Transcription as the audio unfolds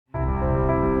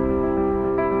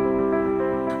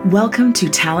Welcome to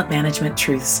Talent Management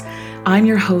Truths. I'm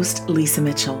your host, Lisa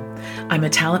Mitchell. I'm a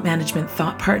talent management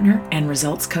thought partner and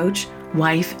results coach,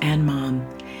 wife, and mom.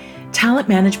 Talent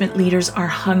management leaders are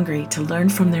hungry to learn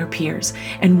from their peers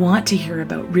and want to hear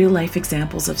about real-life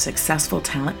examples of successful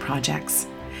talent projects.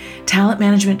 Talent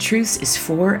Management Truths is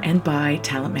for and by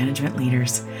talent management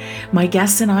leaders. My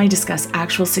guests and I discuss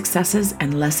actual successes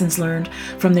and lessons learned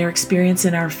from their experience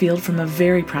in our field from a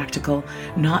very practical,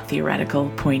 not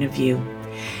theoretical point of view.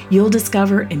 You'll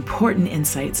discover important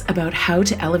insights about how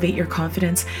to elevate your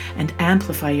confidence and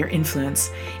amplify your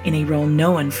influence in a role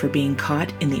known for being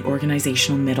caught in the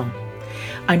organizational middle.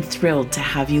 I'm thrilled to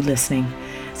have you listening.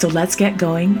 So let's get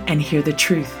going and hear the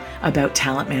truth about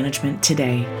talent management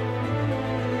today.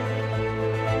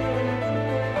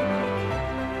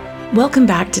 Welcome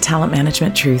back to Talent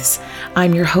Management Truths.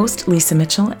 I'm your host, Lisa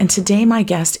Mitchell, and today my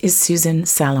guest is Susan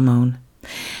Salamone.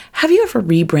 Have you ever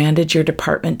rebranded your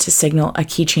department to signal a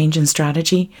key change in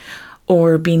strategy,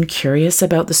 or been curious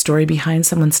about the story behind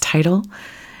someone's title?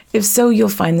 If so, you'll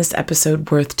find this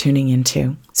episode worth tuning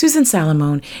into. Susan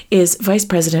Salamone is Vice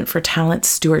President for Talent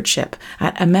Stewardship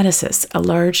at Amedisys, a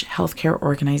large healthcare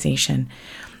organization.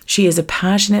 She is a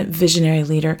passionate, visionary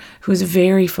leader who is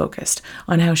very focused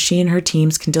on how she and her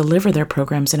teams can deliver their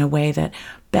programs in a way that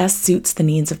best suits the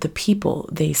needs of the people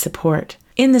they support.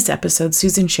 In this episode,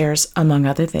 Susan shares, among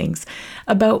other things,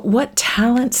 about what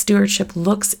talent stewardship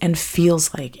looks and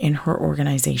feels like in her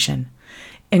organization.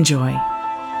 Enjoy.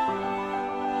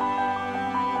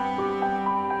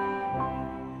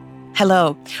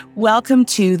 Hello. Welcome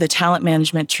to the Talent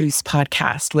Management Truths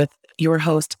podcast with your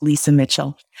host, Lisa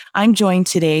Mitchell. I'm joined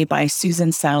today by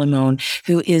Susan Salamone,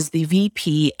 who is the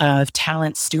VP of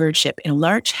Talent Stewardship in a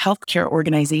large healthcare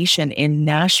organization in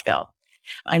Nashville.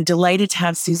 I'm delighted to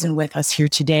have Susan with us here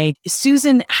today.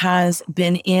 Susan has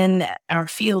been in our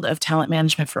field of talent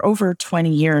management for over 20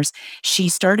 years. She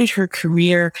started her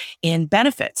career in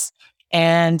benefits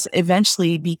and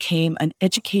eventually became an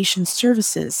education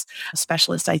services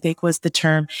specialist, I think was the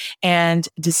term, and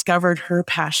discovered her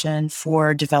passion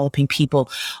for developing people.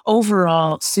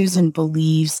 Overall, Susan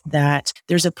believes that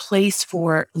there's a place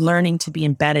for learning to be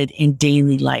embedded in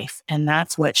daily life, and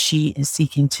that's what she is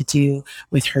seeking to do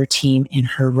with her team in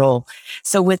her role.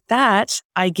 So with that,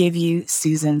 I give you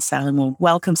Susan Salamone.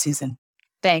 Welcome, Susan.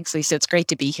 Thanks, Lisa. It's great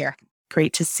to be here.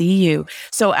 Great to see you.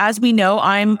 So as we know,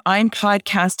 I'm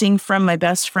podcasting from my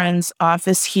best friend's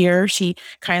office here. She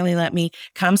kindly let me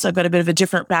come. So I've got a bit of a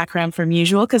different background from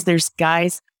usual because there's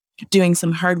guys doing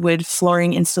some hardwood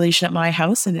flooring installation at my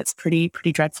house, and it's pretty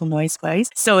dreadful noise-wise.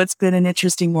 So it's been an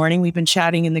interesting morning. We've been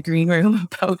chatting in the green room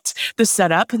about the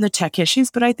setup and the tech issues,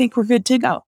 but I think we're good to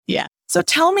go. Yeah. So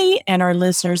tell me and our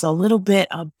listeners a little bit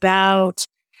about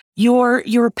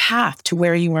your path to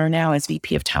where you are now as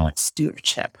VP of Talent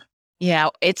Stewardship. Yeah,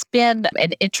 it's been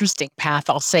an interesting path,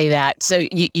 I'll say that. So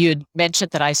you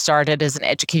mentioned that I started as an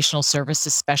educational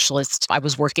services specialist. I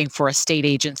was working for a state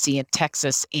agency in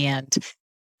Texas and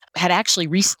had actually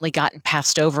recently gotten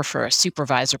passed over for a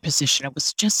supervisor position. I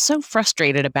was just so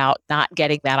frustrated about not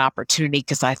getting that opportunity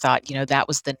because I thought, that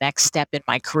was the next step in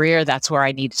my career. That's where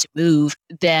I needed to move.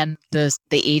 Then the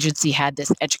agency had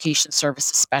this education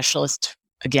services specialist,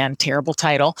 again, terrible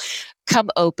title,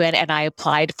 come open, and I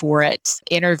applied for it,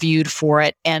 interviewed for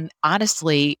it. And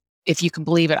honestly, if you can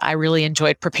believe it, I really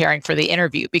enjoyed preparing for the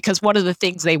interview because one of the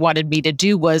things they wanted me to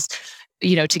do was,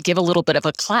 to give a little bit of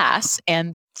a class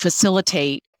and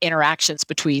facilitate interactions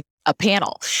between a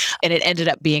panel. And it ended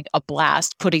up being a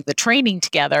blast putting the training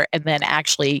together and then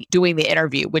actually doing the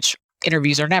interview, which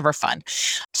interviews are never fun.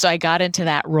 So I got into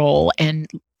that role and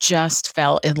just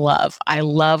fell in love. I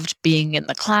loved being in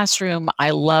the classroom.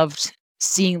 I loved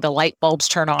seeing the light bulbs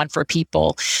turn on for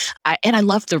people. And I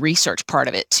loved the research part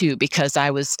of it too, because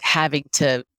I was having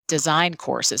to design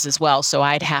courses as well. So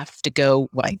I'd have to go,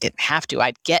 I didn't have to,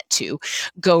 I'd get to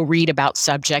go read about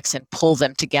subjects and pull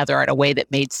them together in a way that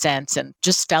made sense, and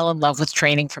just fell in love with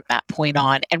training from that point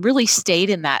on and really stayed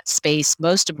in that space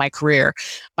most of my career.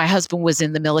 My husband was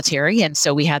in the military, and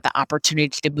so we had the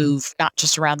opportunity to move not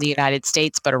just around the United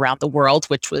States, but around the world,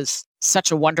 which was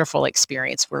such a wonderful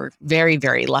experience. We're very,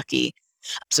 very lucky.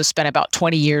 So spent about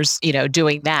 20 years,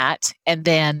 doing that. And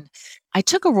then I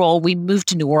took a role. We moved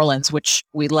to New Orleans, which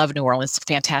we love New Orleans, a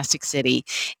fantastic city.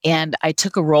 And I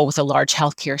took a role with a large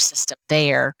healthcare system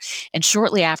there. And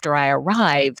shortly after I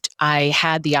arrived, I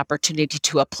had the opportunity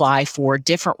to apply for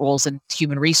different roles in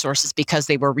human resources because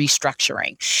they were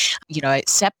restructuring. I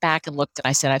stepped back and looked and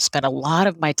I said, I've spent a lot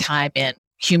of my time in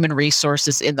human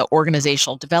resources in the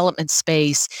organizational development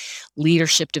space,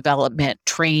 leadership development,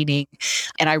 training.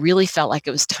 And I really felt like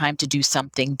it was time to do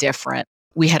something different.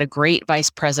 We had a great vice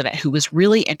president who was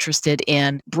really interested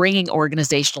in bringing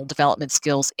organizational development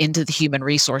skills into the human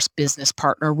resource business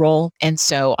partner role. And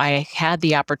so I had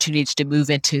the opportunity to move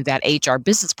into that HR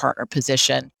business partner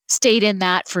position, stayed in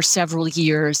that for several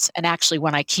years. And actually,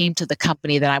 when I came to the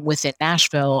company that I'm with in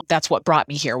Nashville, that's what brought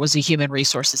me here, was a human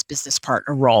resources business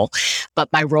partner role. But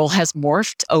my role has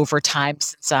morphed over time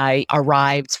since I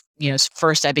arrived.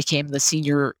 First I became the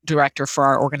senior director for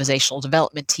our organizational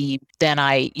development team. Then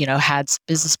I, had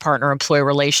business partner, employee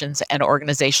relations, and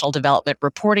organizational development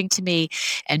reporting to me.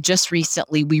 And just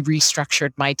recently we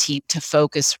restructured my team to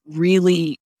focus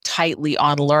really tightly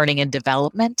on learning and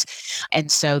development.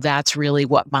 And so that's really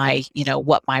what my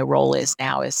role is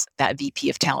now, is that VP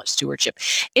of talent stewardship.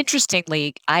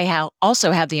 Interestingly, I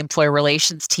also have the employee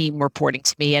relations team reporting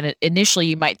to me. And initially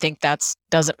you might think that's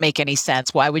doesn't make any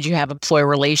sense. Why would you have employee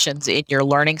relations in your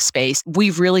learning space?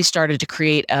 We've really started to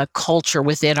create a culture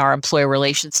within our employee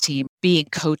relations team, being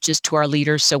coaches to our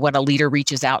leaders. So when a leader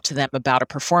reaches out to them about a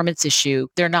performance issue,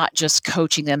 they're not just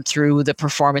coaching them through the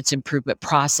performance improvement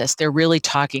process. They're really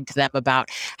talking to them about,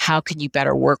 how can you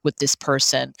better work with this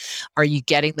person? Are you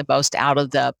getting the most out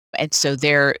of them? And so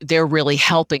they're really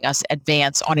helping us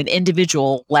advance on an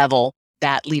individual level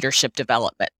that leadership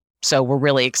development. So we're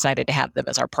really excited to have them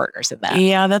as our partners in that.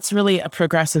 Yeah, that's really a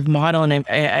progressive model. And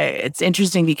it's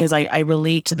interesting because I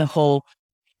relate to the whole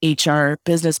HR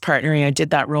business partnering. I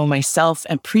did that role myself.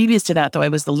 And previous to that, though, I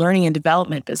was the learning and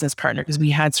development business partner, because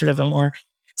we had sort of a more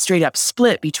straight up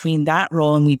split between that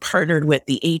role, and we partnered with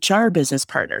the HR business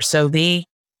partner. So they,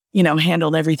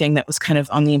 handled everything that was kind of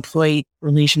on the employee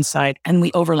relations side, and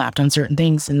we overlapped on certain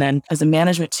things. And then as a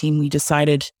management team, we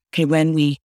decided, okay, when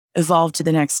we evolve to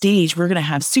the next stage, we're going to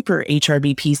have super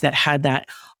HRBPs that had that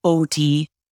OD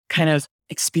kind of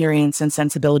experience and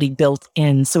sensibility built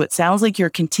in. So it sounds like you're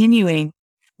continuing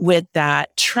with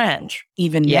that trend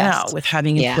even now, with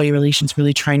having employee relations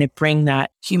really trying to bring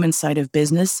that human side of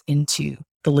business into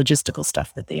the logistical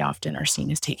stuff that they often are seen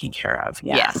as taking care of.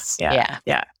 Yeah.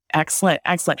 Excellent.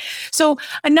 So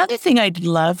another thing I'd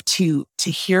love to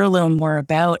hear a little more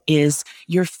about is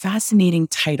your fascinating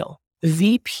title,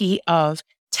 VP of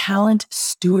Talent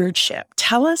Stewardship.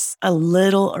 Tell us a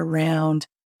little around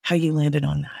how you landed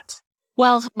on that.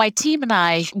 Well, my team and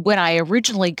I, when I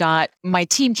originally my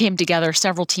team came together,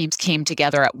 several teams came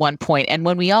together at one point. And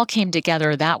when we all came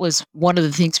together, that was one of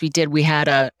the things we did. We had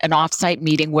an offsite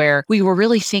meeting where we were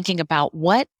really thinking about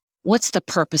what's the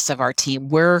purpose of our team.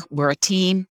 We're a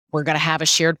team. We're going to have a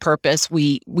shared purpose.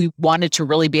 We wanted to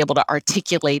really be able to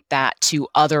articulate that to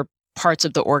other parts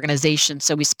of the organization.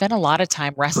 So we spent a lot of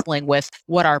time wrestling with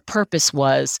what our purpose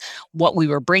was, what we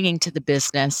were bringing to the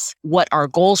business, what our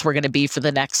goals were going to be for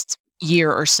the next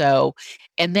year or so.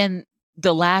 And then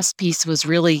the last piece was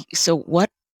really, so what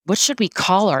should we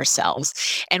call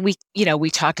ourselves? And we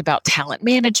talked about talent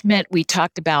management. We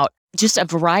talked about just a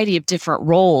variety of different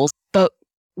roles. But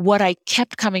what we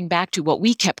kept coming back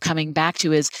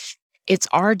to is, it's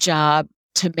our job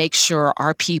to make sure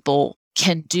our people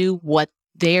can do what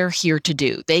they're here to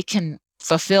do. They can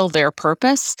fulfill their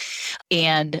purpose,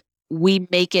 and we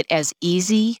make it as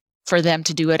easy for them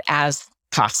to do it as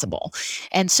possible.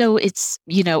 And so it's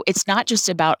not just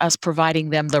about us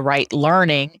providing them the right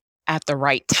learning at the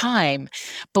right time,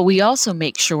 but we also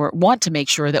want to make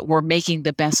sure that we're making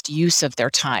the best use of their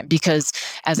time, because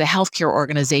as a healthcare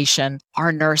organization,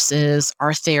 our nurses,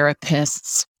 our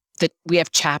therapists, that we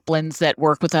have chaplains that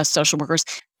work with us, social workers,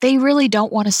 they really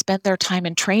don't want to spend their time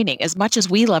in training. As much as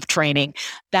we love training,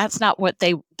 that's not what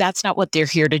they're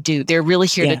here to do. They're really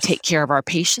here to take care of our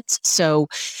patients. So,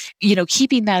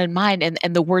 keeping that in mind,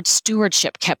 and the word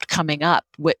stewardship kept coming up.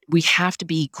 We have to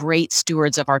be great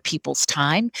stewards of our people's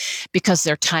time, because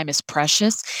their time is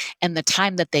precious, and the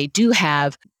time that they do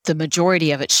have, the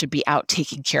majority of it should be out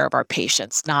taking care of our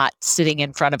patients, not sitting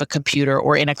in front of a computer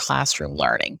or in a classroom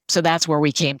learning. So that's where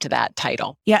we came to that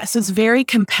title. Yeah. So it's very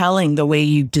compelling the way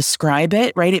you describe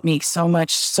it, right? It makes so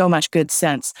much good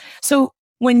sense. So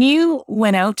when you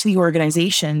went out to the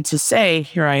organization to say,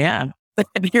 here I am, but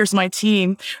here's my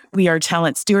team, we are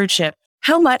Talent Stewardship,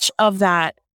 how much of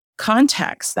that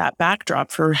context, that backdrop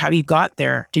for how you got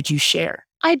there, did you share?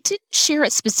 I didn't share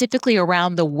it specifically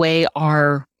around the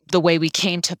way we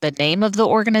came to the name of the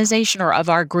organization or of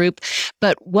our group.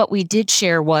 But what we did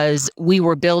share was, we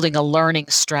were building a learning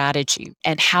strategy,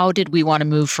 and how did we want to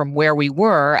move from where we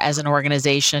were as an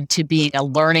organization to being a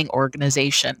learning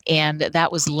organization. And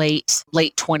that was late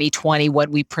 2020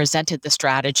 when we presented the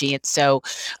strategy. And so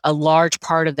a large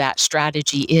part of that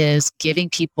strategy is giving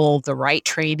people the right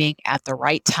training at the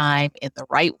right time in the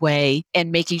right way,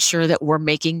 and making sure that we're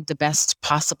making the best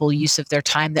possible use of their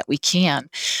time that we can.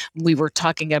 We were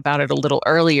talking about it a little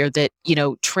earlier that,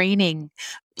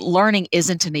 learning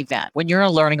isn't an event. When you're a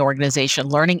learning organization,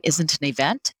 learning isn't an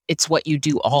event. It's what you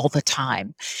do all the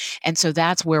time. And so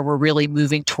that's where we're really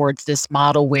moving towards this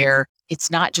model where it's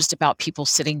not just about people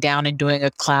sitting down and doing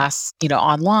a class,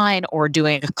 online or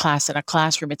doing a class in a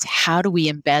classroom. It's how do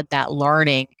we embed that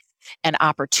learning and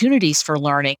opportunities for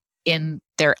learning in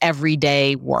their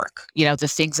everyday work,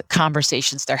 the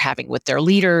conversations they're having with their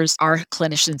leaders. Our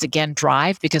clinicians, again,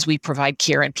 drive because we provide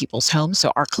care in people's homes.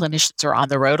 So our clinicians are on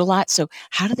the road a lot. So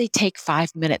how do they take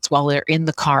 5 minutes while they're in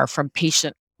the car from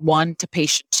patient 1 to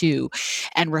patient 2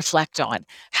 and reflect on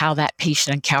how that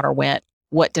patient encounter went?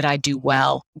 What did I do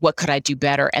well? What could I do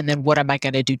better? And then what am I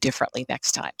going to do differently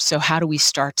next time? So how do we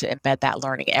start to embed that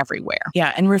learning everywhere?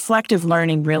 Yeah. And reflective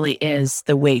learning really is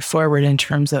the way forward in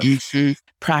terms of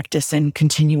practice and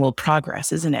continual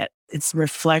progress, isn't it? It's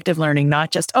reflective learning,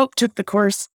 not just, took the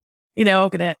course, going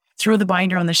to throw the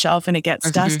binder on the shelf and it gets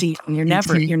dusty and you're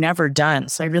never done.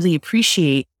 So I really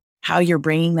appreciate how you're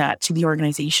bringing that to the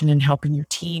organization and helping your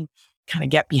team kind of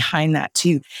get behind that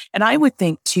too. And I would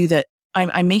think too that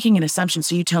I'm making an assumption,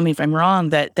 so you tell me if I'm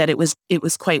wrong, that it was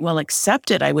quite well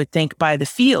accepted, I would think, by the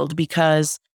field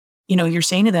because, you're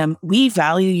saying to them, we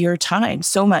value your time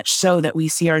so much so that we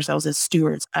see ourselves as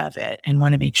stewards of it and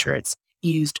want to make sure it's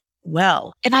used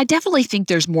well. And I definitely think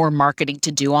there's more marketing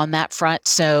to do on that front.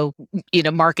 So,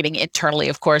 marketing internally,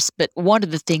 of course, but one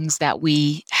of the things that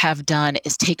we have done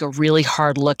is take a really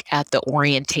hard look at the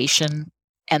orientation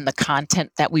and the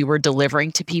content that we were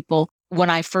delivering to people. When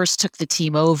I first took the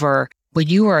team over, when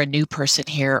you were a new person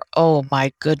here, oh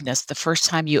my goodness, the first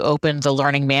time you opened the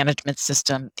learning management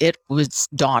system, it was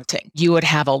daunting. You would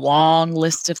have a long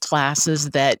list of classes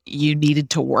that you needed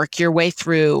to work your way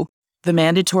through. The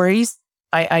mandatories,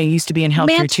 I used to be in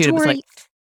healthcare too.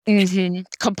 It was like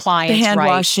compliance, the hand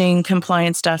washing,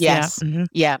 compliance stuff. Yes. Yeah.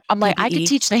 Yeah. I'm like, PPE. I could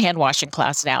teach the hand washing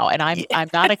class now. And I'm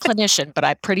not a clinician, but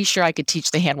I'm pretty sure I could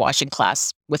teach the hand washing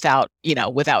class without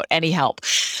any help.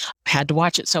 Had to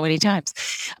watch it so many times.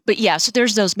 But yeah, so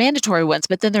there's those mandatory ones,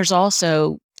 but then there's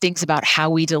also things about how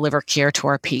we deliver care to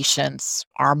our patients,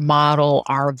 our model,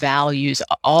 our values,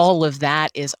 all of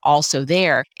that is also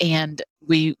there. And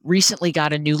we recently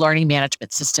got a new learning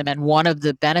management system. And one of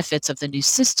the benefits of the new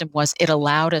system was it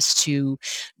allowed us to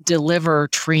deliver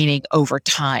training over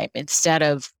time. Instead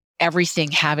of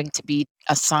everything having to be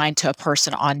assigned to a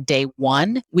person on day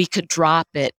 1, we could drop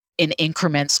it in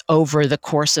increments over the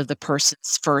course of the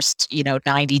person's first,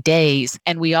 90 days.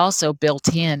 And we also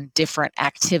built in different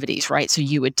activities, right? So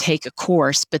you would take a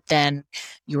course, but then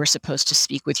you were supposed to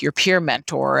speak with your peer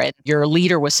mentor and your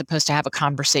leader was supposed to have a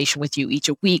conversation with you each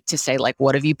a week to say, like,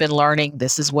 what have you been learning?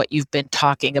 This is what you've been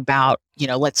talking about.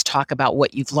 Let's talk about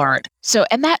what you've learned. So,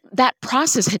 and that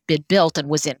process had been built and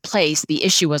was in place. The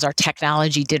issue was our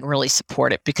technology didn't really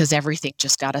support it because everything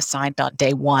just got assigned on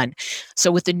day 1.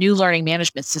 So with the new learning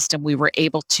management system, we were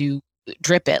able to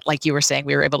drip it, like you were saying,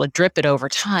 we were able to drip it over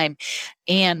time.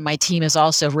 And my team has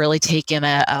also really taken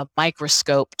a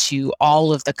microscope to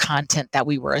all of the content that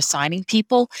we were assigning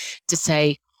people to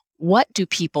say, what do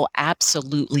people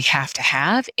absolutely have to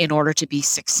have in order to be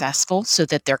successful so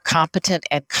that they're competent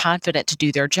and confident to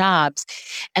do their jobs?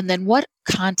 And then what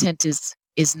content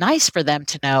is nice for them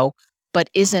to know,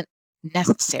 but isn't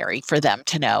necessary for them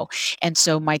to know? And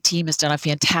so my team has done a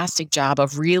fantastic job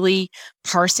of really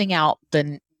parsing out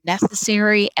the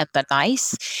necessary and the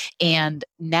nice. And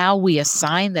now we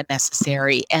assign the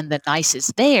necessary, and the nice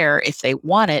is there if they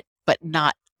want it, but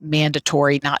not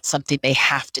mandatory, not something they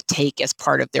have to take as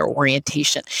part of their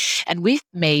orientation. And we've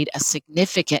made a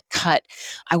significant cut.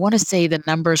 I want to say the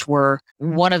numbers were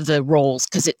one of the roles,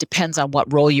 because it depends on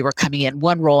what role you were coming in.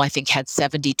 One role, I think, had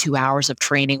 72 hours of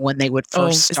training when they would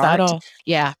first start. Is that all?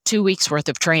 Yeah, 2 weeks worth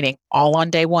of training, all on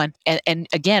day 1. And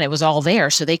again, it was all there.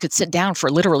 So they could sit down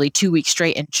for literally 2 weeks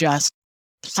straight and just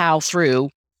plow through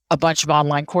a bunch of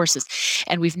online courses.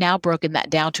 And we've now broken that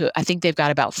down to, I think they've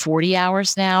got about 40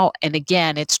 hours now. And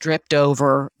again, it's dripped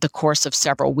over the course of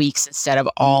several weeks instead of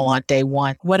all on day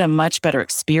 1. What a much better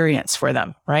experience for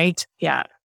them, right? Yeah.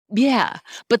 Yeah.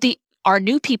 But our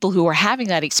new people who are having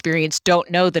that experience don't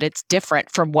know that it's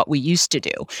different from what we used to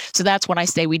do. So that's when I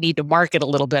say we need to market a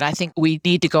little bit. I think we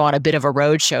need to go on a bit of a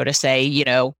roadshow to say,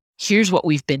 here's what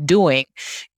we've been doing.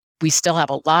 We still have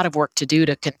a lot of work to do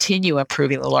to continue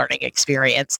improving the learning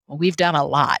experience. We've done a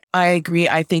lot. I agree.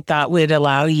 I think that would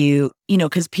allow you,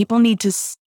 because people need to,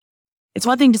 it's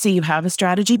one thing to say you have a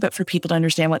strategy, but for people to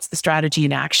understand what's the strategy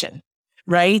in action,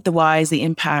 right? The whys, the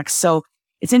impacts. So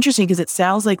it's interesting because it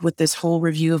sounds like with this whole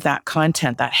review of that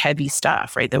content, that heavy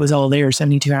stuff, right? That was all there,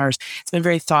 72 hours. It's been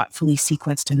very thoughtfully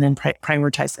sequenced and then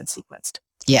prioritized and sequenced.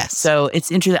 Yes. So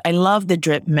it's interesting. I love the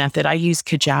drip method. I use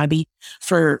Kajabi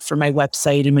for my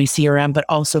website and my CRM, but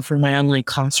also for my online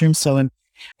classroom. So I'm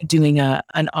doing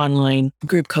an online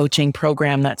group coaching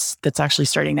program that's actually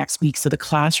starting next week. So the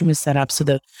classroom is set up so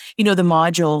the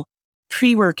module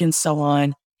pre-work and so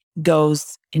on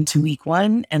goes into week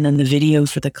 1, and then the video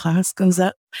for the class goes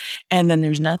up, and then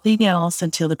there's nothing else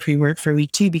until the pre-work for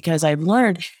week 2, because I've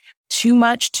learned too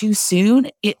much too soon,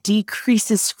 it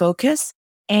decreases focus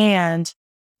and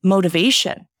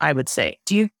motivation, I would say.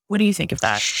 What do you think of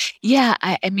that? Yeah,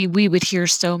 I mean, we would hear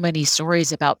so many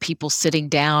stories about people sitting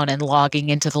down and logging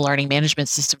into the learning management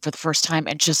system for the first time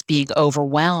and just being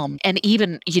overwhelmed. And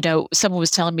even, someone was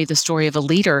telling me the story of a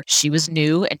leader. She was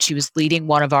new and she was leading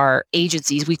one of our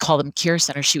agencies. We call them care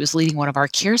centers. She was leading one of our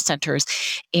care centers,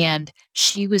 and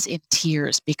she was in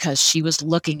tears because she was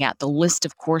looking at the list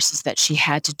of courses that she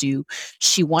had to do.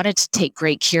 She wanted to take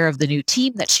great care of the new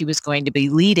team that she was going to be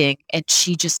leading, and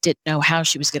she just didn't know how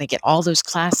she was going to get all those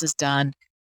classes done,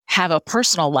 have a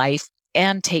personal life,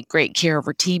 and take great care of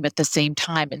her team at the same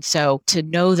time. And so to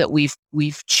know that we've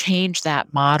changed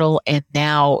that model, and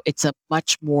now it's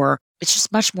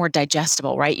just much more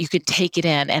digestible, right? You can take it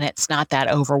in and it's not that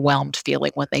overwhelmed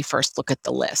feeling when they first look at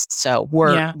the list. So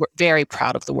we're very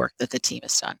proud of the work that the team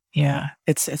has done. Yeah,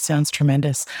 it sounds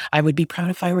tremendous. I would be proud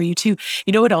if I were you too.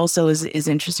 You know what also is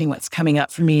interesting, what's coming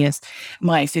up for me is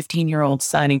my 15-year-old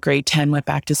son in grade 10 went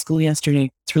back to school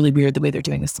yesterday. It's really weird the way they're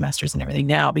doing the semesters and everything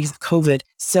now because of COVID.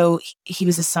 So he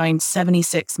was assigned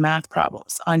 76 math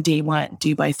problems on day 1,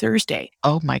 due by Thursday.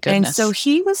 Oh my goodness. And so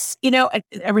he was,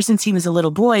 ever since he was a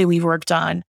little boy, we've worked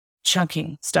on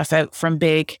chunking stuff out from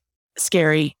big,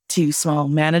 scary to small,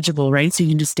 manageable, right? So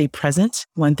you can just stay present,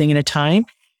 one thing at a time.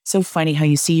 So funny how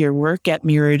you see your work get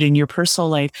mirrored in your personal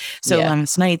life. So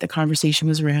last night, the conversation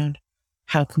was around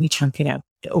how can we chunk it out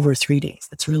over 3 days?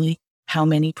 That's really how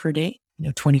many per day?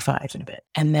 25 and a bit.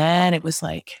 And then it was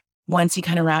like, once he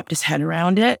kind of wrapped his head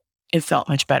around it, it felt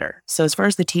much better. So as far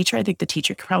as the teacher, I think the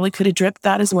teacher probably could have dripped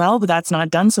that as well, but that's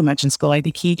not done so much in school. I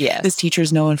think this teacher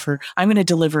is known for, I'm going to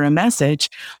deliver a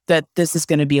message that this is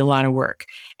going to be a lot of work.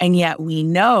 And yet we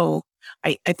know,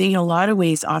 I think in a lot of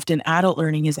ways, often adult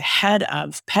learning is ahead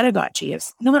of pedagogy.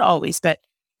 Not always, but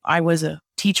I was a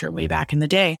teacher way back in the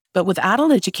day. But with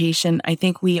adult education, I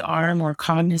think we are more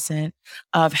cognizant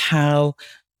of how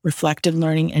reflective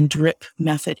learning and drip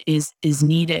method is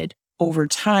needed over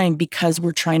time because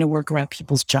we're trying to work around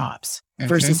people's jobs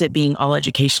versus it being all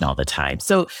education all the time.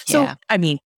 So I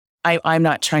mean, I'm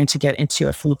not trying to get into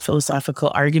a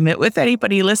philosophical argument with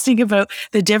anybody listening about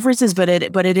the differences, but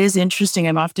it is interesting.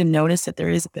 I've often noticed that there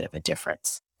is a bit of a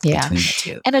difference between the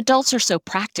two. And adults are so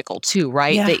practical too,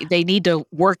 right? Yeah. They need to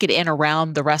work it in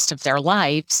around the rest of their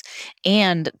lives,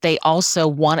 and they also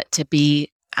want it to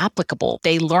be applicable.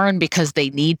 They learn because they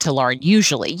need to learn.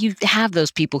 Usually you have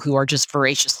those people who are just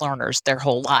voracious learners their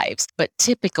whole lives, but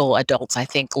typical adults, I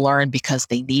think, learn because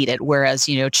they need it. Whereas,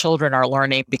 children are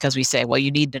learning because we say, well,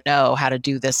 you need to know how to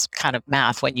do this kind of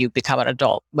math when you become an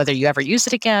adult, whether you ever use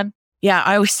it again. Yeah,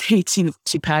 I always say to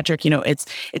Patrick,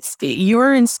 it's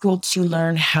you're in school to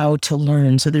learn how to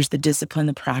learn. So there's the discipline,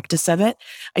 the practice of it.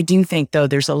 I do think though,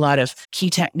 there's a lot of key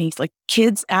techniques, like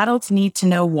adults need to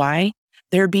know why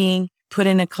they're being put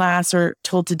in a class or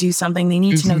told to do something. They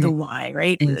need to know the why,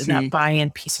 right? That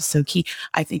buy-in piece is so key.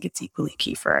 I think it's equally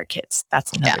key for our kids.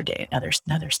 That's another day,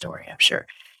 another story, I'm sure.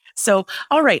 So,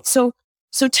 all right. So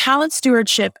talent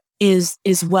stewardship is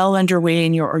well underway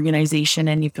in your organization,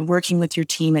 and you've been working with your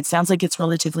team. It sounds like it's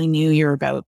relatively new. You're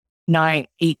about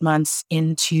 8 months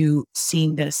into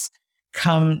seeing this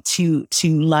come to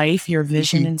life, your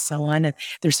vision and so on. And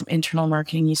there's some internal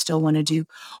marketing you still want to do.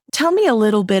 Tell me a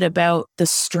little bit about the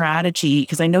strategy,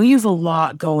 because I know you have a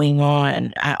lot going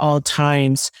on at all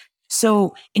times.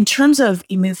 So in terms of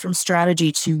you move from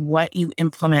strategy to what you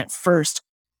implement first,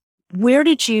 where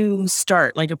did you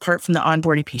start, like apart from the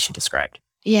onboarding piece you described?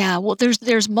 Yeah, well,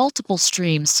 there's multiple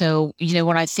streams. So,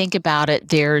 when I think about it,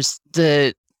 there's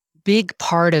the big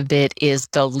part of it is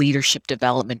the leadership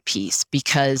development piece,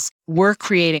 because we're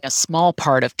creating a small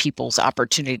part of people's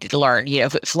opportunity to learn.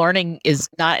 If learning is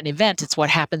not an event, it's what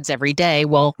happens every day.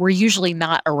 Well, we're usually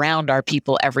not around our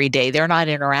people every day. They're not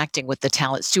interacting with the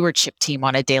talent stewardship team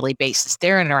on a daily basis.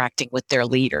 They're interacting with their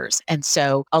leaders. And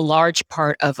so a large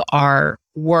part of our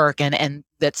work, and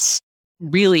that's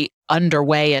really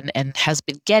underway and has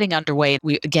been getting underway,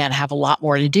 we again have a lot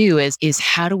more to do, is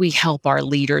how do we help our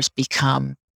leaders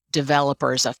become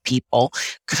developers of people,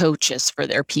 coaches for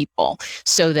their people,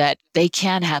 so that they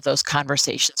can have those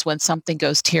conversations when something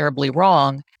goes terribly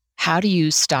wrong. How do you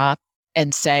stop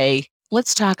and say,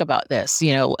 let's talk about this?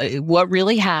 What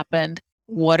really happened?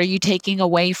 What are you taking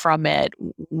away from it?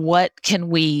 What can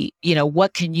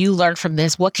what can you learn from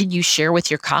this? What can you share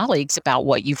with your colleagues about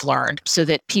what you've learned so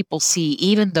that people see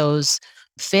even those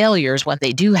failures when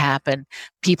they do happen,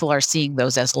 people are seeing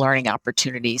those as learning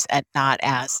opportunities and not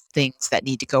as things that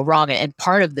need to go wrong. And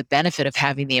part of the benefit of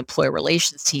having the employee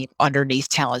relations team underneath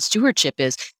talent stewardship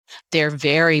is they're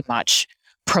very much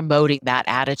promoting that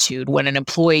attitude. When an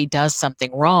employee does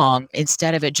something wrong,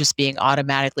 instead of it just being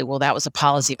automatically, well, that was a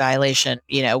policy violation,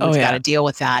 we've got to deal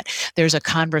with that. There's a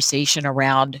conversation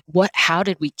around how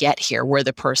did we get here where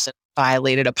the person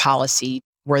violated a policy?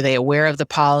 Were they aware of the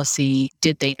policy?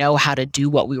 Did they know how to do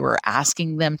what we were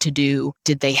asking them to do?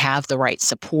 Did they have the right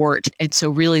support? And so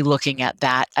really looking at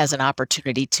that as an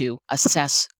opportunity to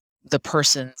assess the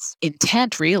person's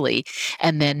intent really,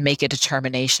 and then make a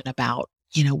determination about,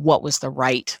 what was the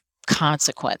right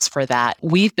consequence for that.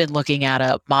 We've been looking at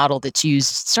a model that's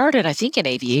started, I think, in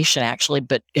aviation actually,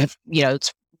 but it's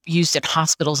used in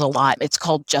hospitals a lot. It's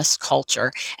called Just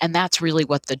Culture. And that's really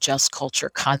what the Just Culture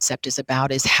concept is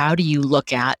about, is how do you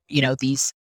look at,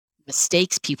 these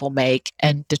mistakes people make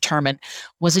and determine,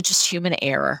 was it just human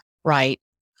error, right?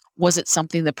 Was it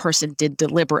something the person did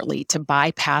deliberately to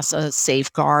bypass a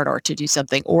safeguard or to do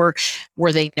something, or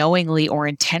were they knowingly or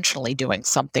intentionally doing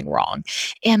something wrong?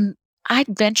 And I'd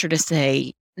venture to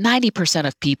say 90%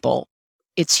 of people,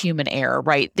 it's human error,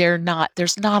 right? There's not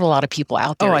a lot of people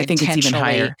out there I think it's even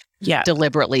higher. Yeah.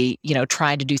 Deliberately,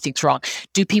 trying to do things wrong.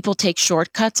 Do people take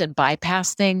shortcuts and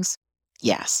bypass things?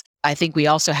 Yes. I think we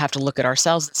also have to look at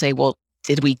ourselves and say, well,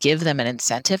 did we give them an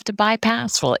incentive to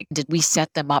bypass? Well, did we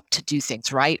set them up to do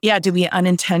things right? Yeah. Did we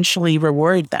unintentionally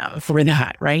reward them for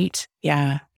that? Right.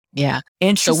 Yeah. Yeah.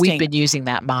 Interesting. So we've been using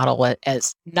that model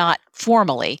as not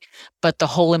formally, but the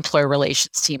whole employee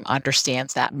relations team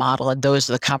understands that model. And those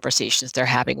are the conversations they're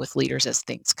having with leaders as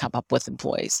things come up with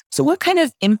employees. So what kind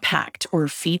of impact or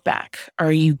feedback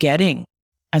are you getting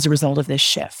as a result of this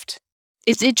shift?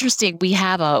 It's interesting.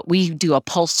 We do a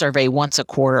pulse survey once a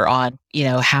quarter on,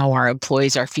 how our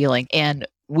employees are feeling. And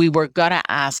we were going to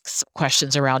ask some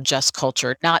questions around Just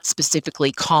Culture, not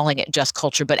specifically calling it Just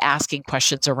Culture, but asking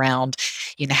questions around,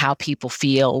 how people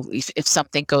feel. If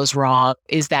something goes wrong,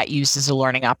 is that used as a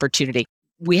learning opportunity?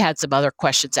 We had some other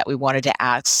questions that we wanted to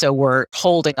ask. So we're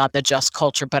holding on the Just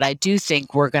Culture, but I do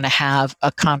think we're going to have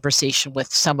a conversation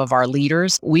with some of our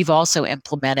leaders. We've also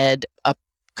implemented a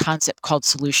concept called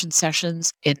solution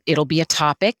sessions. It'll be a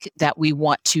topic that we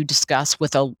want to discuss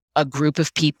with a group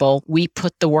of people. We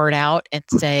put the word out and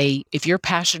say, if you're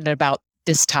passionate about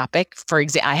this topic, for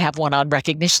example, I have one on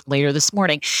recognition later this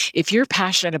morning. If you're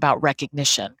passionate about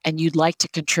recognition and you'd like to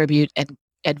contribute and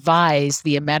advise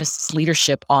the Amedisys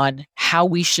leadership on how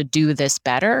we should do this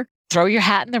better, throw your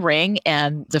hat in the ring,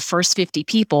 and the first 50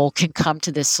 people can come to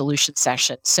this solution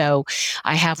session. So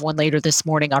I have one later this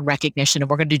morning on recognition, and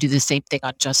we're going to do the same thing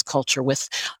on Just Culture with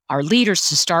our leaders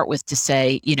to start with, to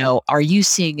say, are you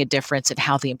seeing a difference in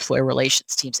how the employee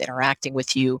relations team's interacting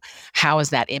with you? How is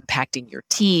that impacting your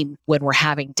team when we're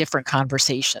having different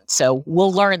conversations? So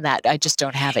we'll learn that. I just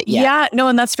don't have it yet. Yeah, no,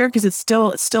 and that's fair because it's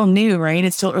still new, right?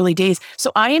 It's still early days.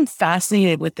 So I am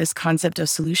fascinated with this concept of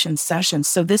solution sessions.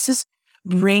 So this is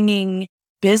bringing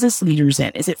business leaders in.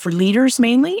 Is it for leaders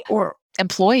mainly or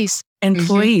employees?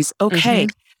 Employees. Mm-hmm. Okay.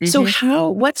 Mm-hmm. So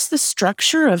what's the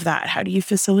structure of that? How do you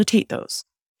facilitate those?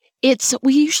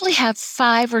 We usually have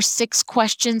 5 or 6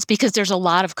 questions because there's a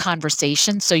lot of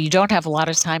conversation. So you don't have a lot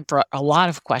of time for a lot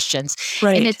of questions.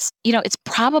 Right. And it's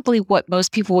probably what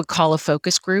most people would call a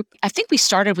focus group. I think we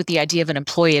started with the idea of an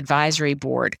employee advisory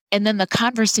board. And then the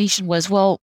conversation was,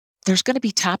 well, there's going to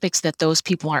be topics that those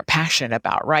people aren't passionate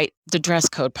about, right? The dress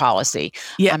code policy.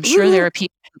 Yeah. I'm sure there are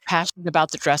people who are passionate about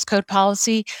the dress code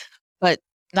policy, but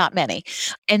not many.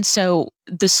 And so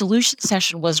the solution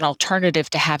session was an alternative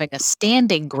to having a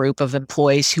standing group of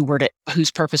employees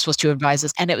whose purpose was to advise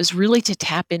us. And it was really to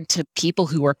tap into people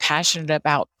who were passionate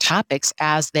about topics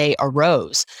as they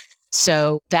arose.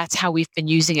 So that's how we've been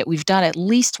using it. We've done at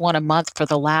least one a month for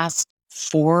the last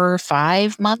 4 or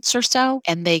 5 months or so.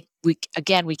 And we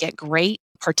get great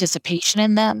participation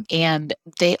in them, and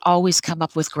they always come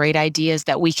up with great ideas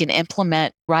that we can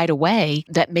implement right away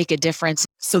that make a difference.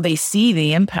 So they see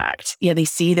the impact. Yeah, they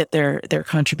see that their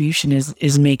contribution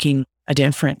is making a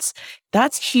difference.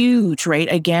 That's huge, right?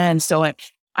 Again, so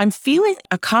I'm feeling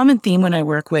a common theme when I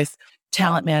work with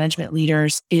talent management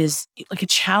leaders is like a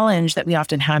challenge that we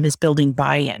often have is building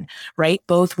buy-in, right?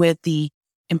 Both with the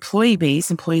employee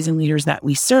base, employees and leaders that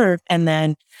we serve, and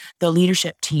then the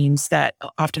leadership teams that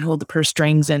often hold the purse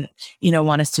strings and,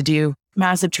 want us to do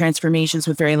massive transformations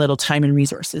with very little time and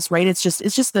resources, right? It's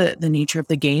just the nature of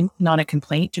the game, not a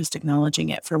complaint, just acknowledging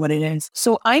it for what it is.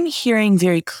 So I'm hearing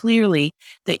very clearly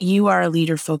that you are a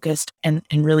leader focused and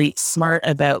really smart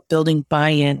about building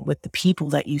buy-in with the people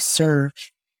that you serve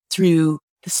through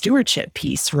the stewardship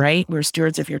piece, right? We're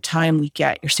stewards of your time. We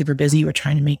get you're super busy. We're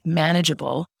trying to make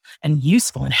manageable and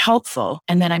useful and helpful.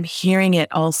 And then I'm hearing it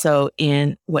also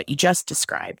in what you just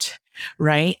described,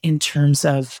 right? In terms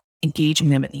of engaging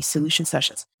them in these solution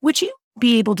sessions. Would you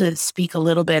be able to speak a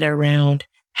little bit around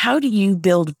how do you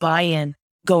build buy-in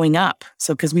going up?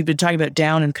 So, because we've been talking about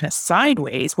down and kind of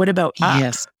sideways, what about up?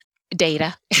 Yes.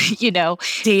 Data, you know,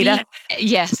 Data.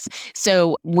 yes.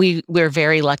 So we're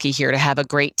very lucky here to have a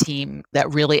great team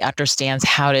that really understands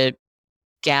how to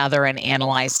gather and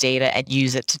analyze data and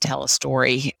use it to tell a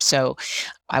story. So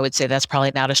I would say that's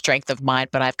probably not a strength of mine,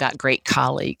 but I've got great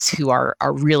colleagues who are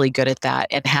really good at that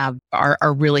and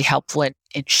are really helpful in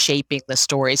shaping the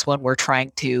stories when we're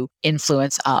trying to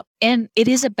influence up. And it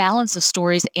is a balance of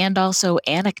stories and also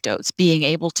anecdotes, being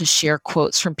able to share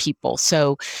quotes from people.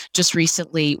 So just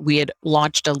recently we had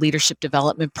launched a leadership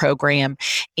development program,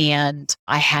 and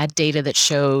I had data that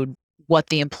showed what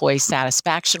the employee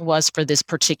satisfaction was for this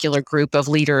particular group of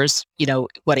leaders,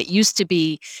 what it used to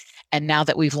be. And now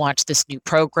that we've launched this new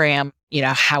program,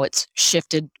 how it's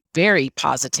shifted very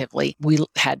positively. We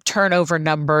had turnover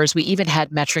numbers. We even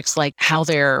had metrics like how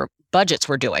their budgets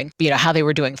were doing, how they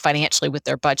were doing financially with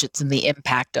their budgets and the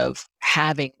impact of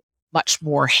having much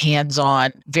more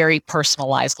hands-on, very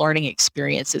personalized learning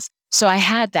experiences. So I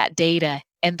had that data.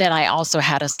 And then I also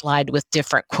had a slide with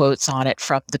different quotes on it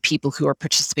from the people who are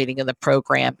participating in the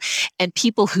program and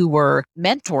people who were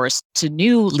mentors to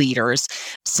new leaders.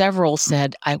 Several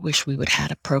said, I wish we would have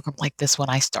had a program like this when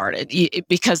I started,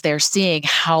 because they're seeing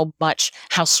how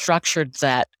structured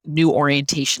that new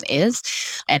orientation is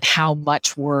and how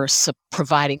much we're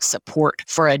providing support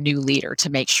for a new leader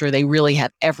to make sure they really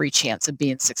have every chance of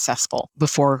being successful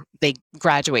before they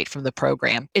graduate from the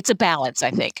program. It's a balance,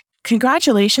 I think.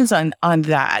 Congratulations on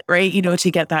that, right?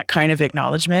 To get that kind of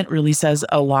acknowledgement really says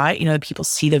a lot. People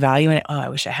see the value in it. Oh, I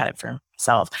wish I had it for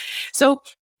myself. So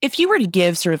if you were to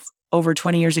give sort of over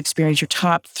 20 years experience, your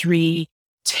top 3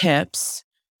 tips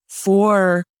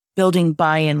for building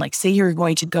buy-in, like say you're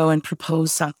going to go and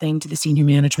propose something to the senior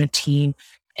management team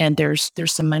and there's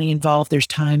some money involved, there's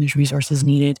time, there's resources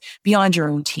needed beyond your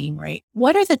own team, right?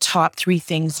 What are the top 3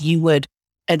 things you would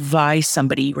advise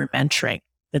somebody you were mentoring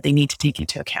that they need to take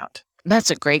into account? That's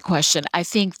a great question. I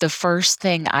think the first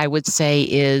thing I would say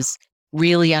is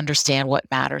really understand what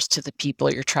matters to the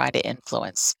people you're trying to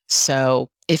influence. So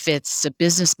if it's a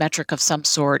business metric of some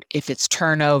sort, if it's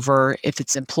turnover, if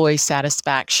it's employee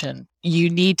satisfaction, you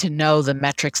need to know the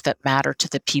metrics that matter to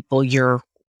the people you're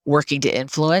working to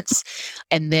influence.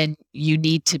 And then you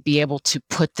need to be able to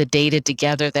put the data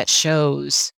together that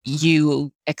shows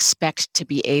you expect to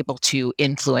be able to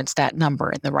influence that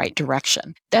number in the right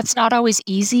direction. That's not always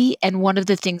easy. And one of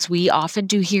the things we often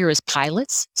do here is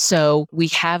pilots. So we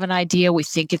have an idea, we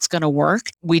think it's going to work.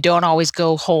 We don't always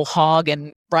go whole hog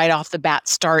and right off the bat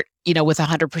start, with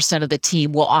 100% of the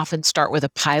team. We'll often start with a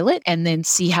pilot and then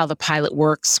see how the pilot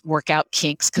works, work out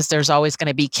kinks, because there's always going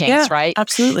to be kinks, right?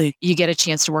 Absolutely. You get a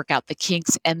chance to work out the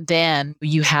kinks, and then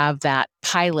you have that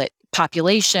pilot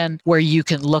population where you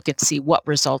can look and see what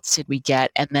results did we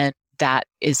get. And then that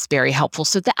is very helpful.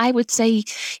 So that I would say,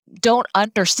 don't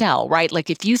undersell, right? Like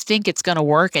if you think it's going to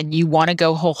work and you want to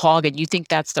go whole hog and you think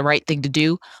that's the right thing to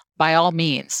do, by all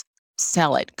means,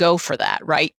 sell it, go for that,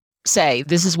 right? Say,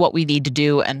 this is what we need to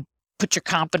do and put your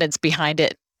confidence behind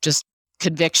it, just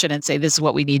conviction, and say, this is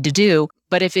what we need to do.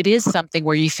 But if it is something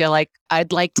where you feel like,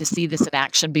 I'd like to see this in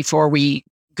action before we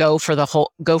go for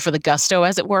the gusto,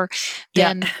 as it were,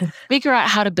 then figure out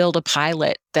how to build a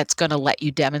pilot that's going to let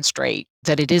you demonstrate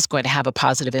that it is going to have a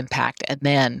positive impact. And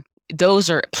then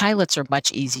pilots are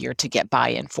much easier to get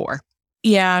buy-in for.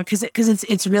 Yeah, because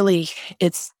it's really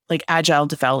like agile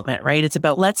development, right? It's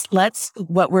about let's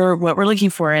what we're looking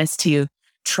for is to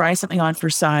try something on for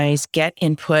size, get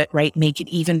input, right? Make it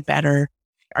even better.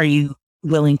 Are you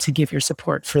willing to give your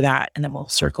support for that? And then we'll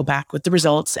circle back with the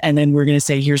results. And then we're going to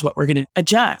say, here's what we're going to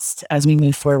adjust as we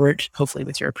move forward, hopefully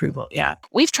with your approval. Yeah.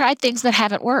 We've tried things that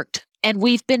haven't worked. And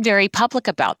we've been very public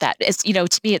about that.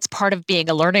 To me, it's part of being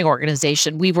a learning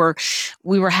organization. We were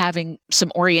having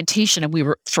some orientation, and we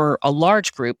were for a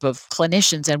large group of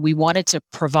clinicians, and we wanted to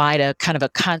provide a kind of a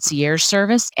concierge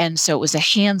service. And so it was a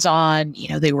hands-on.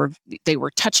 They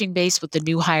were touching base with the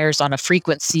new hires on a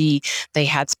frequency. They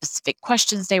had specific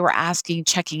questions they were asking,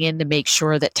 checking in to make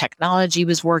sure that technology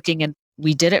was working. And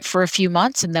we did it for a few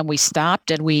months, and then we stopped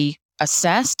and we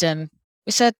assessed, and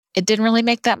We said it didn't really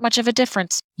make that much of a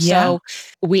difference. Yeah. So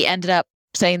we ended up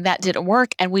saying that didn't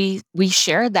work. And we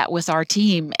shared that with our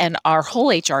team and our whole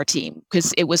HR team,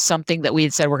 because it was something that we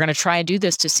had said, we're going to try and do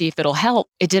this to see if it'll help.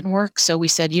 It didn't work. So we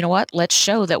said, you know what, let's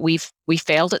show that we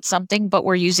failed at something, but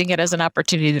we're using it as an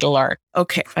opportunity to learn.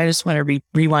 Okay. I just want to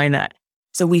rewind that.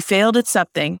 So we failed at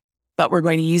something, but we're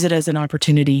going to use it as an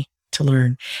opportunity to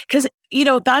learn. Because,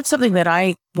 that's something that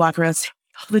I walk around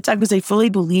all the time, because I fully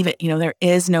believe it. There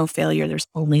is no failure. There's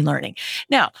only learning.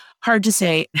 Now, hard to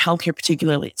say, healthcare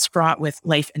particularly, it's fraught with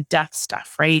life and death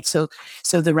stuff, right? So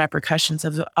the repercussions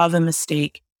of a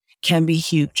mistake can be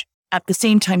huge. At the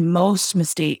same time, most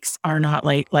mistakes are not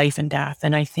like life and death.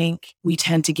 And I think we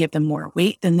tend to give them more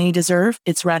weight than they deserve.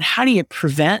 It's around, how do you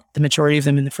prevent the majority of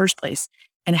them in the first place?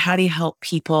 And how do you help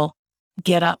people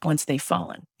get up once they've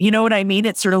fallen? You know what I mean?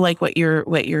 It's sort of like what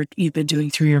you've been doing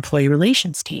through your employee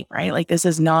relations team, right? Like, this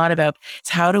is not about, it's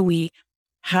how do we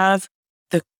have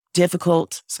the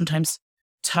difficult, sometimes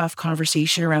tough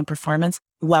conversation around performance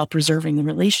while preserving the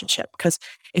relationship? Because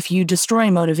if you destroy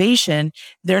motivation,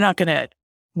 they're not going to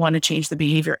want to change the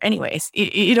behavior anyways.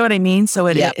 You know what I mean? So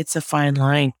it's a fine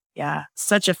line. Yeah.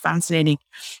 Such a fascinating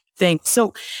thing.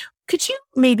 So could you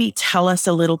maybe tell us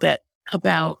a little bit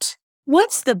about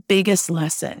what's the biggest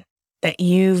lesson that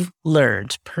you've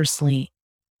learned personally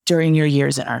during your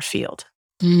years in our field?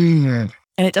 And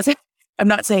it doesn't, I'm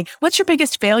not saying, what's your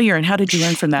biggest failure and how did you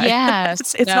learn from that?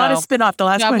 Yes. It's not a spin-off, the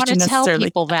last question necessarily. I want to tell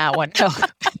people that one. No.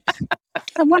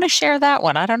 I want to share that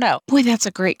one. I don't know. Boy, that's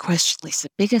a great question, Lisa.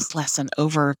 Biggest lesson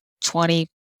over 20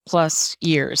 plus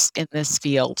years in this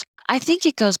field. I think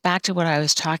it goes back to what I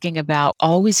was talking about.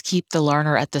 Always keep the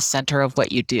learner at the center of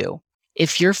what you do.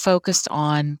 If you're focused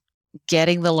on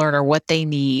getting the learner what they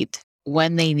need,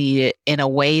 when they need it, in a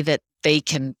way that they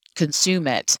can consume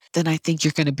it, then I think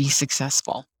you're going to be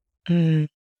successful.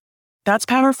 That's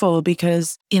powerful,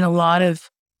 because in a lot of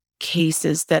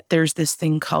cases that there's this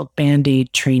thing called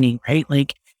Band-Aid training, right?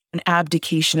 Like an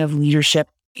abdication of leadership,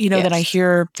 yes, that I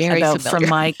hear about from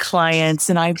my clients.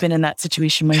 And I've been in that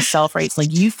situation myself, right? It's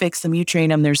like, you fix them, you train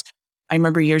them. I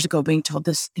remember years ago being told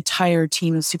this entire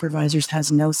team of supervisors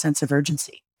has no sense of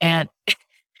urgency. And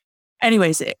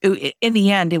anyways, in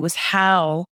the end, it was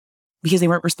because they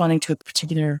weren't responding to a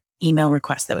particular email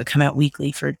request that would come out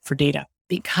weekly for data.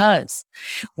 Because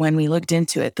when we looked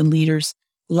into it, the leader's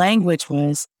language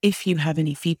was, if you have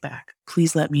any feedback,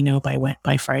 please let me know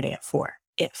by Friday at 4.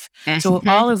 So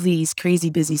all of these crazy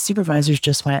busy supervisors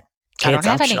just went, okay, it's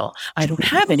optional. I don't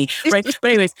have any, right? But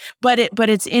anyways, but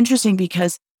it's interesting,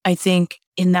 because I think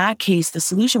in that case, the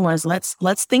solution was,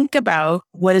 let's think about,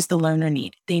 what does the learner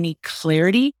need? They need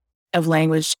clarity of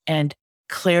language and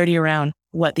clarity around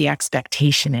what the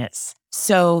expectation is.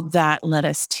 So that led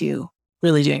us to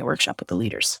really doing a workshop with the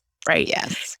leaders, right?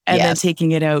 Yes. And then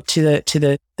taking it out to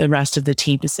the rest of the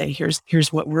team to say,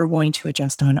 here's what we're going to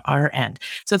adjust on our end.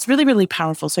 So it's really, really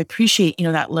powerful. So I appreciate,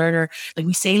 that learner, like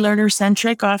we say learner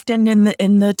centric often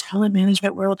in the talent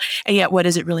management world. And yet, what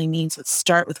does it really mean? So let's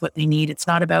start with what they need. It's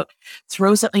not about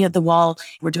throw something at the wall.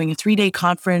 We're doing a 3-day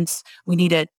conference. We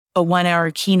need a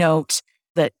 1-hour keynote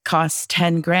that costs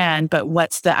 $10,000, but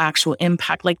what's the actual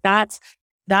impact? Like that's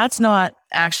not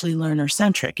actually learner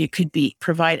centric. It could be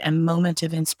provide a moment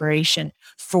of inspiration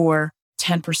for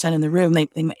 10% in the room.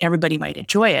 Everybody might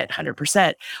enjoy it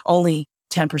 100%. Only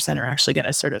 10% are actually going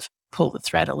to sort of pull the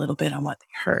thread a little bit on what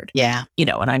they heard. Yeah.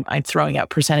 And I'm throwing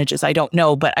out percentages. I don't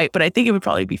know, but I think it would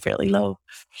probably be fairly low.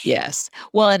 Yes.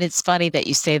 Well, and it's funny that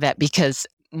you say that, because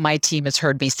my team has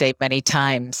heard me say many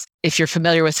times, if you're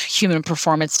familiar with human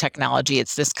performance technology,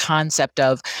 it's this concept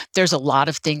of there's a lot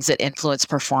of things that influence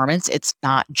performance. It's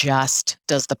not just,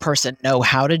 does the person know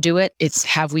how to do it? It's,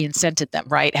 have we incented them,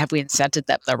 right? Have we incented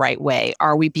them the right way?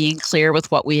 Are we being clear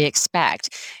with what we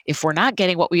expect? If we're not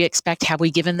getting what we expect, have we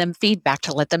given them feedback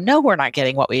to let them know we're not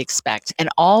getting what we expect? And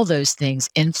all those things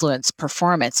influence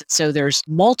performance. So there's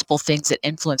multiple things that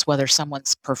influence whether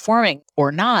someone's performing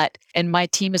or not. And my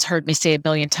team has heard me say a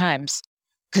billion times,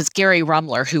 because Gary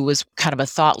Rumler, who was kind of a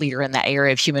thought leader in that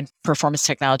area of human performance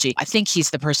technology, I think he's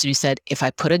the person who said, if I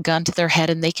put a gun to their head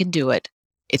and they can do it,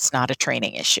 it's not a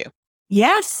training issue.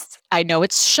 Yes. I know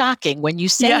it's shocking when you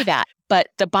say that, but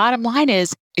the bottom line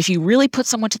is, if you really put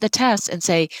someone to the test and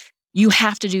say, you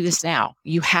have to do this now,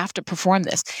 you have to perform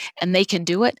this, and they can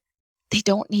do it, they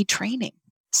don't need training.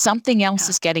 Something else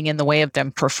is getting in the way of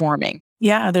them performing.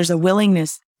 Yeah, there's a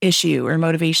willingness issue or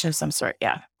motivation of some sort.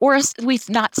 Yeah. Or we've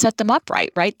not set them up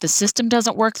right? The system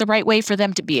doesn't work the right way for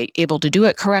them to be able to do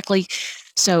it correctly.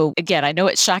 So again, I know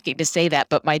it's shocking to say that,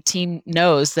 but my team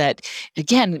knows that,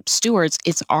 again, stewards,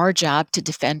 it's our job to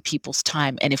defend people's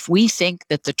time. And if we think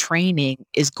that the training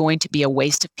is going to be a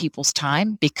waste of people's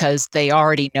time because they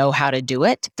already know how to do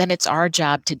it, then it's our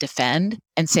job to defend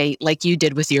and say, like you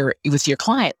did with your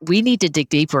client, we need to dig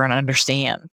deeper and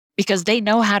understand because they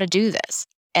know how to do this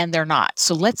and they're not.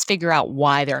 So let's figure out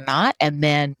why they're not and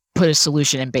then put a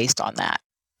solution in based on that.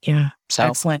 Yeah. So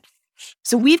excellent.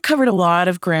 So we've covered a lot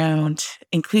of ground,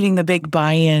 including the big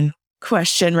buy-in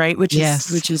question, right? Which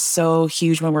is so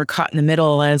huge when we're caught in the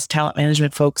middle, as talent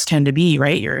management folks tend to be,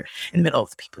 right? You're in the middle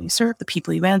of the people you serve, the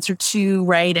people you answer to,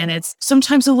 right? And it's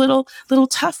sometimes a little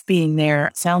tough being there.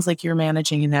 It sounds like you're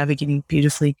managing and navigating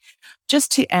beautifully.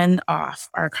 Just to end off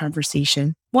our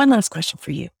conversation, one last question for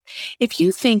you. If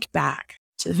you think back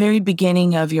to the very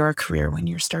beginning of your career when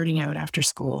you're starting out after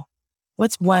school,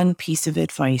 what's one piece of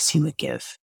advice you would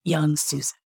give young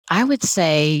Susan? I would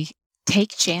say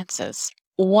take chances.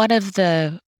 One of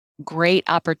the great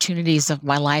opportunities of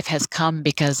my life has come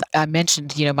because I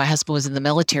mentioned, my husband was in the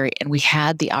military and we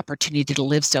had the opportunity to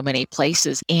live so many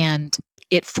places. And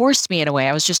it forced me in a way,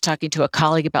 I was just talking to a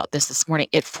colleague about this morning,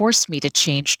 it forced me to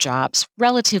change jobs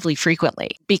relatively frequently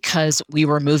because we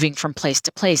were moving from place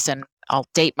to place. And I'll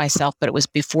date myself, but it was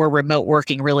before remote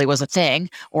working really was a thing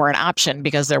or an option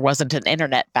because there wasn't an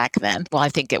internet back then. Well, I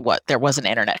think there was an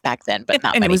internet back then, but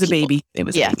not and many it was people. a baby.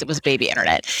 It was baby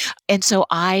internet. And so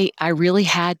I really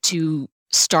had to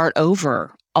start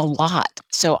over a lot.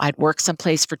 So I'd work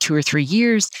someplace for 2 or 3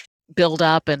 years, build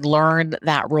up and learn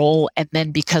that role. And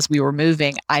then because we were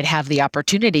moving, I'd have the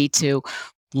opportunity to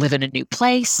live in a new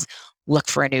place, look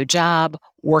for a new job,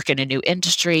 work in a new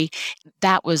industry.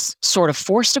 That was sort of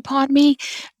forced upon me.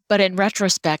 But in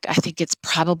retrospect, I think it's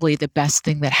probably the best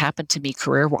thing that happened to me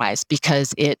career-wise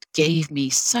because it gave me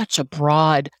such a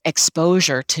broad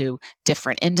exposure to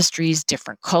different industries,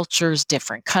 different cultures,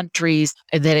 different countries,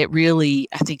 and that it really,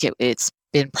 I think it's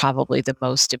been probably the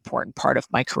most important part of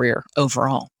my career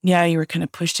overall. Yeah, you were kind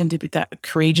of pushed into that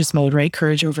courageous mode, right?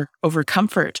 Courage over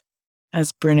comfort,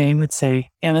 as Brene would say.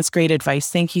 And that's great advice.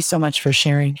 Thank you so much for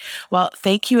sharing. Well,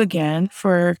 thank you again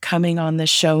for coming on the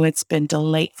show. It's been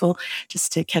delightful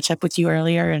just to catch up with you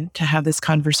earlier and to have this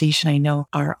conversation. I know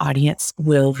our audience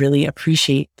will really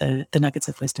appreciate the nuggets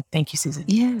of wisdom. Thank you, Susan.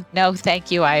 Yeah. No,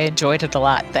 thank you. I enjoyed it a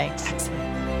lot. Thanks. Excellent.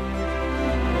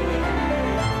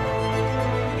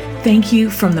 Thank you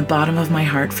from the bottom of my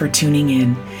heart for tuning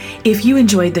in. If you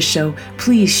enjoyed the show,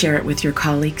 please share it with your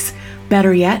colleagues.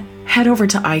 Better yet, head over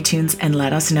to iTunes and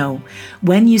let us know.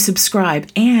 When you subscribe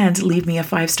and leave me a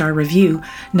 5-star review,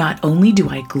 not only do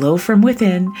I glow from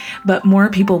within, but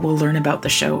more people will learn about the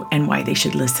show and why they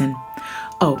should listen.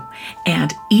 Oh,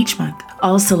 and each month,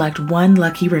 I'll select one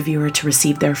lucky reviewer to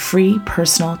receive their free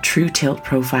personal True Tilt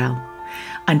profile.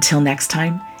 Until next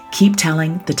time, keep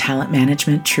telling the talent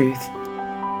management truth.